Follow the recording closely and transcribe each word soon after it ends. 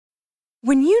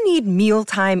When you need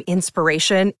mealtime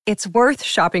inspiration, it's worth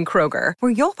shopping Kroger,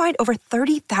 where you'll find over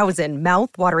 30,000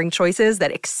 mouth-watering choices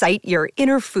that excite your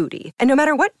inner foodie. And no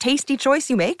matter what tasty choice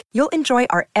you make, you'll enjoy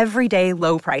our everyday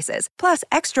low prices, plus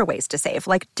extra ways to save,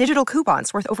 like digital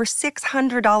coupons worth over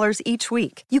 $600 each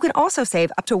week. You can also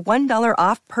save up to $1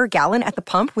 off per gallon at the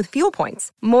pump with fuel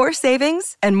points. More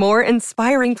savings and more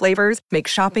inspiring flavors make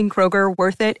shopping Kroger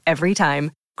worth it every time.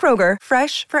 Kroger,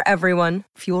 fresh for everyone.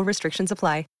 Fuel restrictions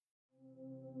apply.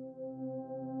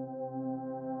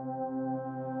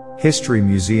 History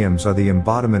museums are the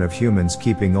embodiment of humans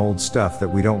keeping old stuff that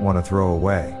we don't want to throw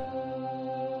away.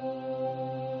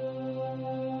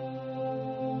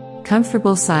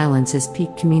 Comfortable silence is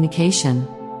peak communication.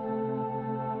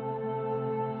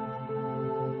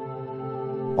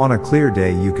 On a clear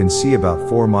day you can see about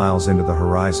 4 miles into the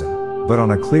horizon, but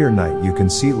on a clear night you can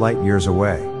see light years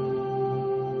away.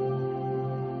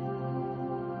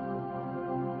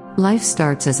 Life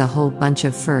starts as a whole bunch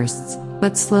of firsts,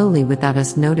 but slowly without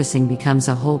us noticing becomes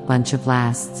a whole bunch of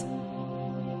lasts.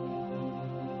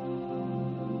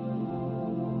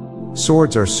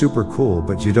 Swords are super cool,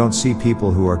 but you don't see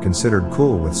people who are considered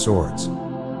cool with swords.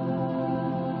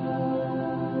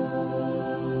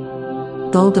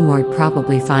 Voldemort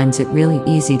probably finds it really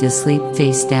easy to sleep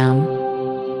face down.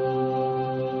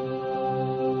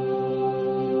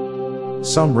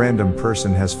 Some random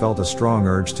person has felt a strong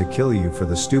urge to kill you for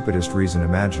the stupidest reason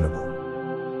imaginable.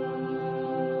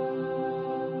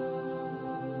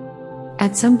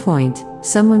 At some point,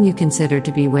 someone you consider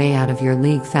to be way out of your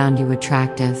league found you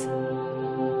attractive.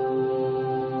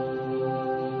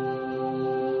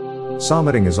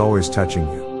 Something is always touching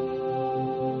you.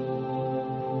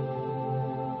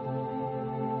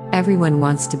 Everyone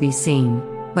wants to be seen,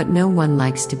 but no one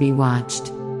likes to be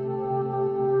watched.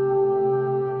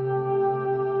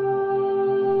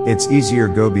 It's easier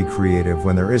go be creative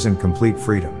when there isn't complete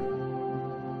freedom.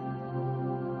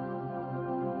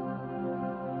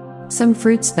 Some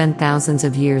fruits spend thousands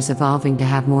of years evolving to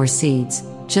have more seeds,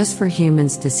 just for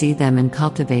humans to see them and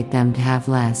cultivate them to have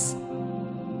less.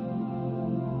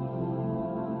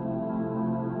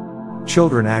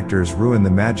 Children actors ruin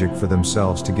the magic for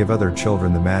themselves to give other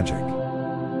children the magic.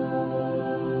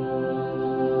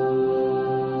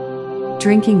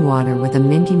 Drinking water with a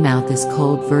minty mouth is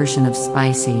cold version of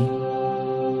spicy.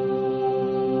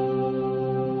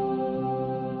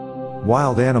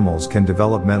 Wild animals can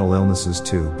develop mental illnesses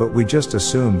too, but we just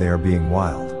assume they are being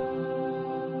wild.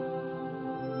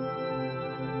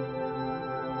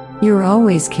 You're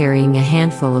always carrying a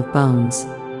handful of bones.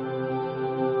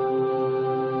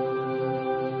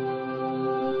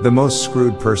 The most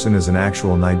screwed person is an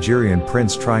actual Nigerian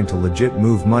prince trying to legit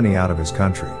move money out of his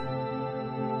country.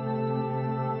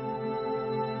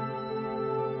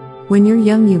 When you're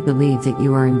young, you believe that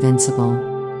you are invincible.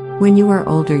 When you are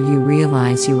older, you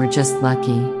realize you were just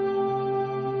lucky.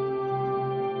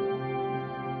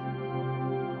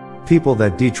 People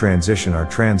that detransition are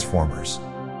transformers.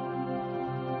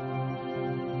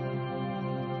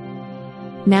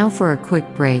 Now for a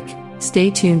quick break,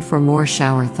 stay tuned for more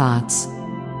shower thoughts.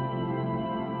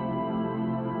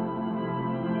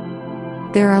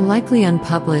 There are likely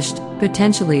unpublished,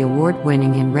 potentially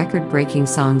award-winning and record-breaking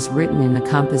songs written in a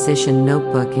composition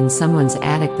notebook in someone's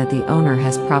attic that the owner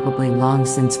has probably long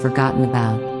since forgotten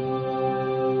about.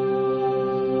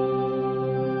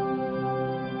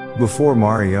 Before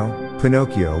Mario,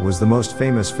 Pinocchio was the most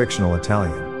famous fictional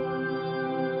Italian.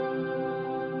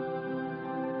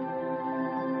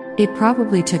 It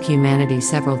probably took humanity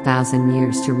several thousand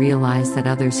years to realize that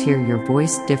others hear your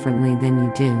voice differently than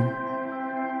you do.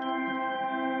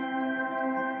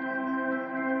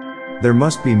 There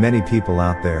must be many people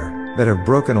out there that have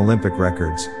broken Olympic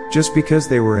records just because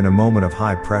they were in a moment of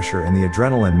high pressure and the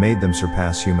adrenaline made them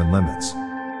surpass human limits.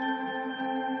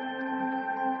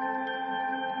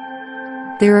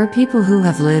 There are people who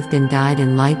have lived and died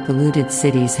in light-polluted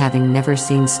cities having never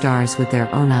seen stars with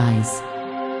their own eyes.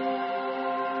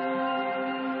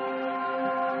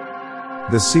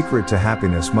 The secret to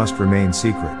happiness must remain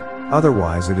secret,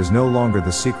 otherwise it is no longer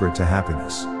the secret to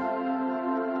happiness.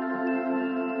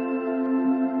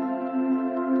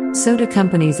 Soda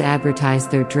companies advertise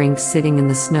their drinks sitting in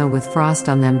the snow with frost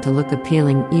on them to look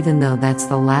appealing, even though that's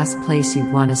the last place you'd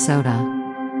want a soda.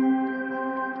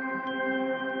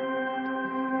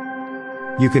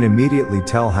 You can immediately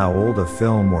tell how old a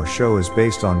film or show is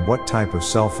based on what type of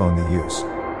cell phone they use.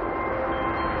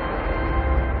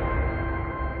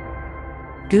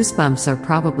 Goosebumps are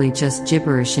probably just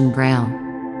gibberish in Braille.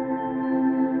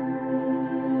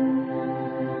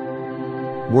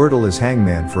 Wordle is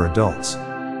Hangman for adults.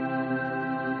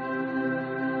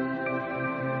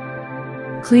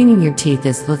 Cleaning your teeth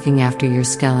is looking after your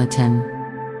skeleton.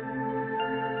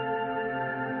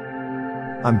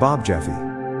 I'm Bob Jeffy.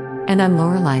 And I'm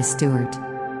Lorelei Stewart.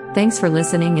 Thanks for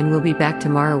listening, and we'll be back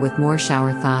tomorrow with more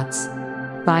shower thoughts.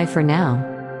 Bye for now.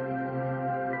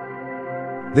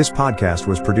 This podcast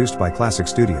was produced by Classic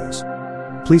Studios.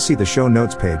 Please see the show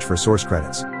notes page for source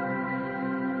credits.